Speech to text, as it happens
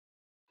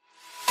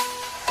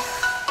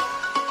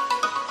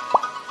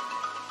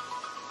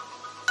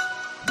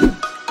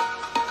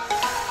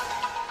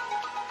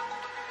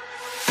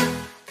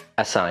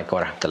Assalamualaikum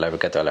warahmatullahi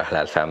wabarakatuh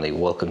halal family.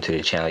 Welcome to the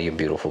channel, you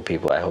beautiful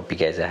people. I hope you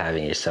guys are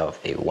having yourself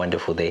a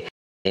wonderful day.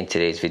 In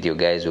today's video,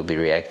 guys, we'll be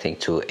reacting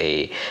to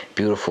a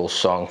beautiful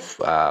song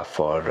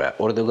for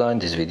Erdogan.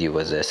 This video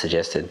was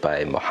suggested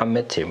by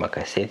Mohammed. Terima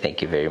kasih.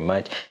 Thank you very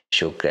much.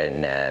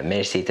 Shukran,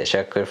 merci,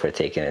 tashakkur for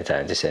taking the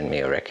time to send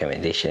me a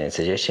recommendation and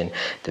suggestion.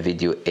 The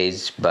video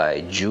is by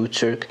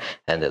Turk,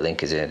 and the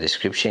link is in the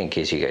description in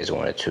case you guys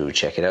wanted to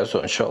check it out. So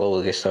inshallah,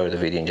 we'll get started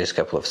with the video in just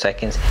a couple of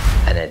seconds,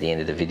 and at the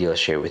end of the video, I'll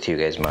share with you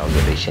guys my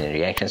observation and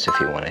reaction. So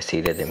if you want to see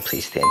that, then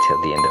please stay until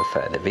the end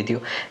of the video.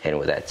 And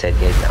with that said,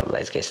 guys, now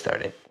let's get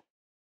started.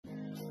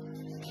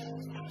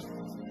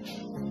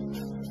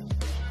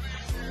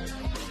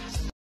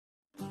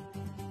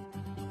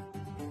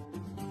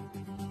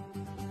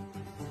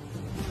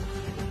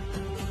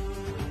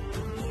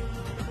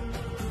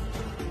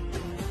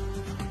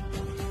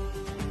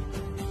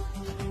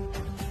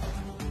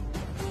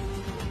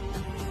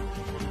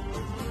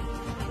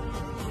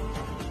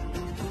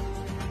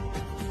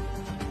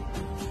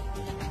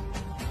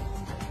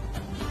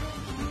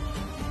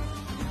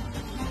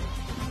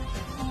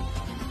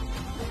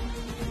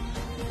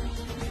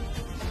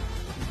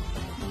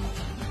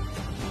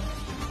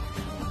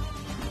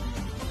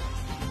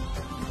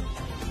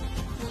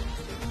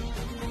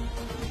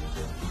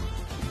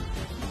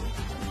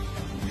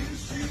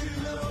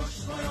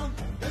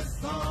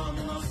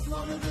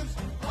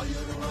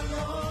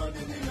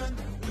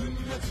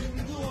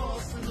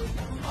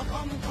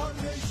 Akan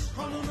kardeş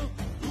kanını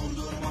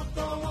durdurmak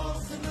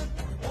davasını,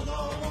 o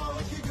dava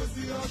ki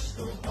gözü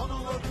yaşlı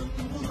anaların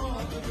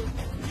muradıdır.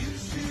 Bir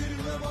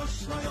şiirle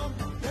başlayan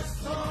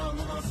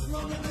destanın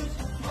aslanıdır.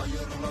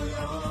 Hayırla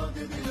yad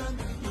edilen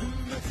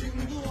ümmetin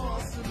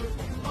duasıdır.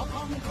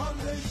 Akan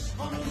kardeş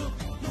kanını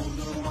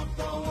durdurmak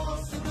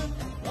davasıdır,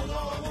 o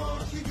dava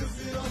ki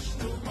gözü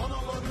yaşlı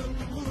anaların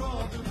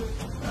muradıdır.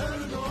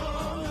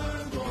 Erdogan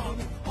Erdogan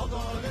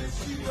adalet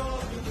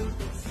şiarıdır.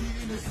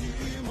 Sinesi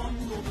iman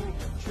dolu,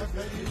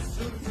 keferi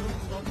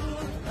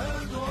sırtındadır.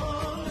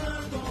 Erdogan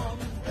Erdogan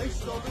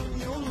ecdadın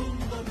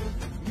yolundadır.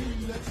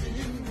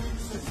 Milletinin gür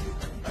sesi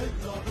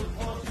evladı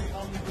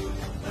Fatihan'dır.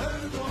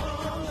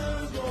 Erdogan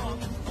Erdogan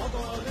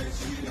adalet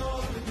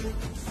şiarıdır.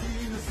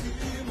 Sinesi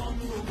iman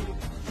dolu,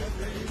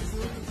 keferi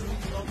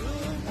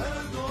sırtındadır.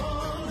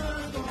 Erdogan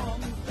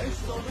Erdogan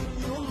ecdadın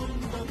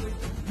yolundadır.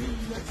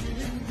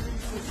 Milletinin gür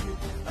sesi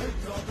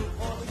evladı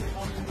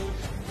Fatihan'dır.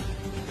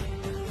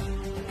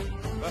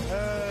 Ve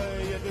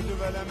hey yedi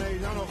düvele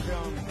meydan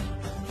okuyan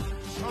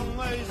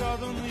şanlı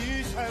ecdadın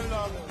yiğit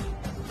evladı,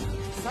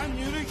 sen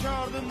yürü ki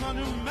ardından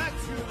ümmet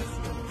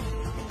yürüsün.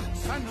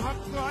 Sen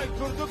hakkı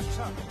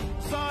haykırdıkça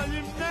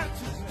zalimler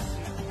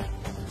titresin.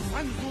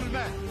 Sen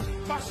zulme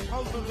baş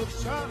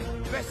kaldırdıkça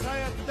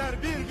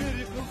vesayetler bir bir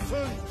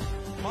yıkılsın.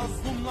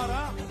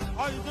 Mazlumlara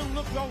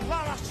aydınlık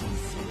yollar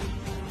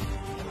açılsın.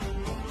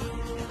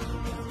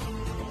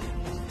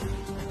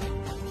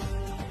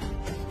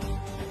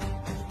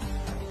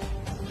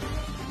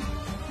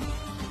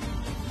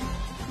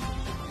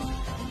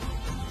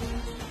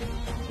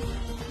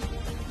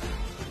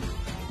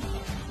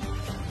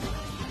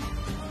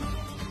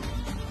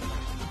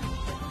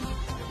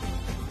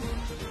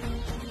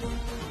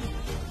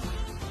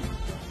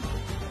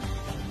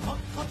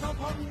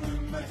 Tapan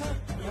ümmete,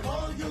 reva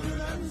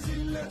görülen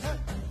zillete,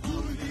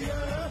 dur diye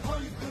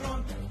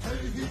haykıran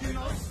tevhidin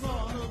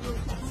aslanıdır.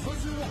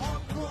 Sözü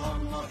hakkı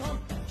anlatan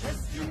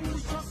keskin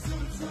bıçak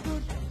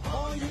sırtıdır.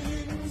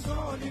 Hainin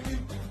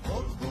zalimin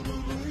korkulu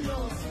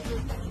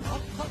rüyasıdır.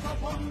 Hakka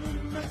tapan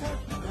ümmete,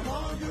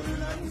 reva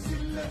görülen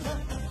zillete,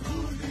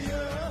 dur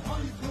diye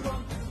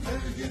haykıran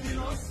tevhidin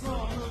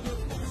aslanıdır.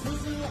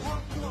 Sözü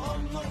hakkı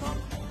anlatan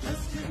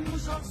keskin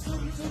bıçak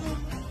sırtıdır.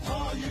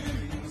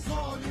 Hainin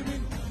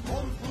zalimin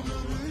korkulu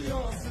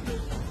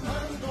rüyasıdır.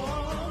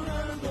 Erdogan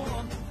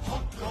Erdogan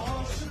hakka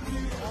aşık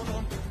bir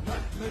adam,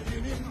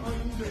 Mehmet'inin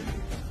önderi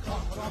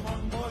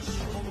kahraman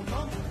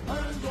başkomutan.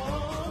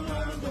 Erdogan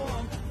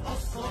Erdogan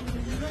aslan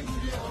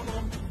yürekli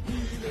adam,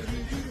 lideri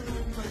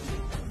ümmeti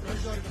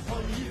Recep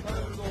Tayyip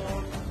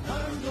Erdogan.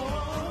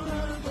 Erdogan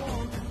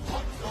Erdogan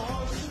hakka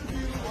aşık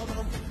bir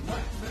adam,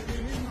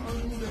 Mehmet'inin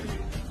önderi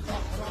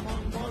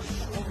kahraman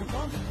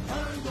başkomutan.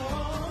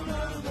 Erdogan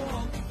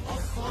Erdogan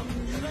aslan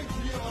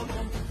yürekli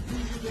adam,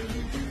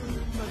 lideri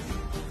ümmeti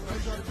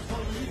Recep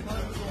Tayyip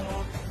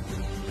Erdogan.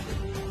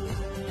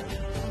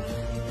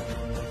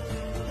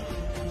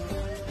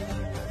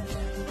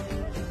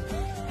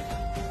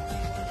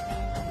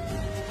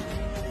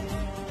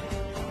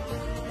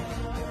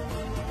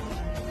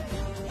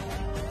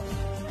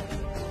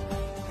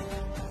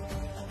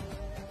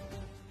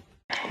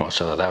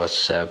 So that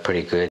was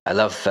pretty good. I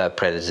love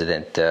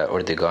President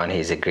Erdogan.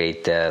 He's a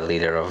great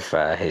leader of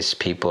his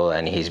people,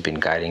 and he's been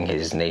guiding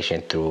his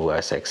nation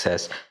through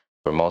success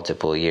for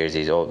multiple years.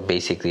 He's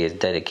basically has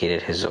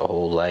dedicated his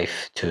whole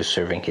life to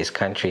serving his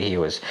country. He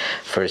was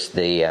first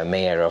the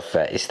mayor of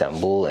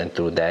Istanbul, and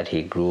through that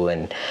he grew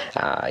and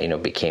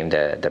became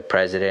the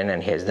president.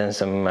 And he has done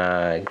some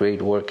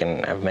great work,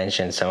 and I've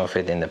mentioned some of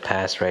it in the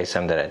past, right?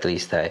 Some that at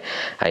least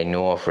I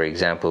know of. For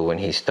example, when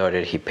he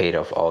started, he paid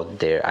off all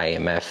their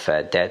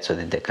IMF debt so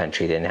that the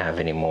country didn't have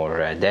any more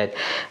debt.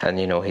 And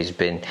he's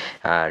been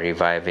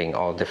reviving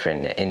all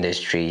different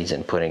industries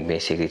and putting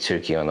basically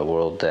Turkey on the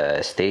world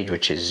stage,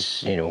 which is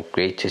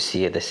great to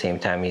see. At the same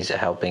time, he's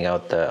helping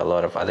out a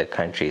lot of other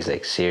countries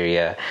like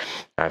Syria,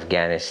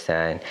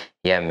 Afghanistan,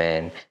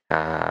 Yemen,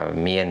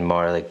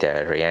 Myanmar, like the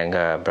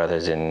Rohingya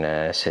brothers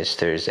and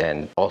sisters,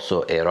 and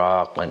also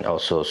Iraq and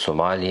also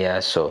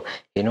Somalia. So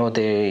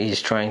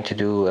he's trying to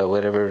do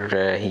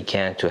whatever he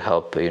can to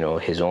help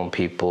his own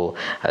people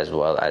as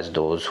well as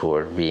those who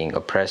are being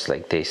oppressed,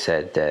 like they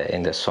said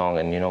in the song.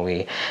 And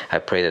I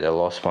pray that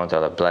Allah subhanahu wa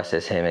ta'ala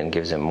blesses him and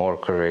gives him more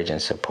courage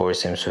and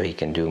supports him so he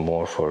can do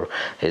more for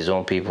his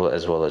own people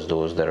as well as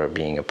those that are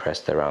being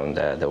oppressed around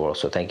the world.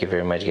 So thank you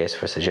very much, guys,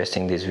 for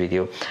suggesting this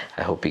video.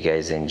 I hope you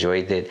guys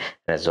enjoyed it,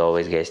 and as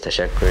always, guys,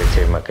 tashakkur,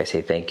 termak. I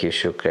say thank you,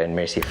 shukran,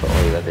 mercy for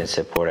all your love and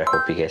support. I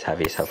hope you guys have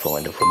yourself a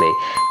wonderful day.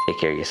 Take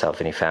care of yourself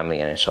and your family,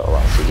 and inshallah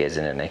I'll see you guys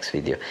in the next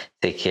video.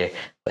 Take care.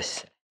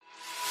 Bye.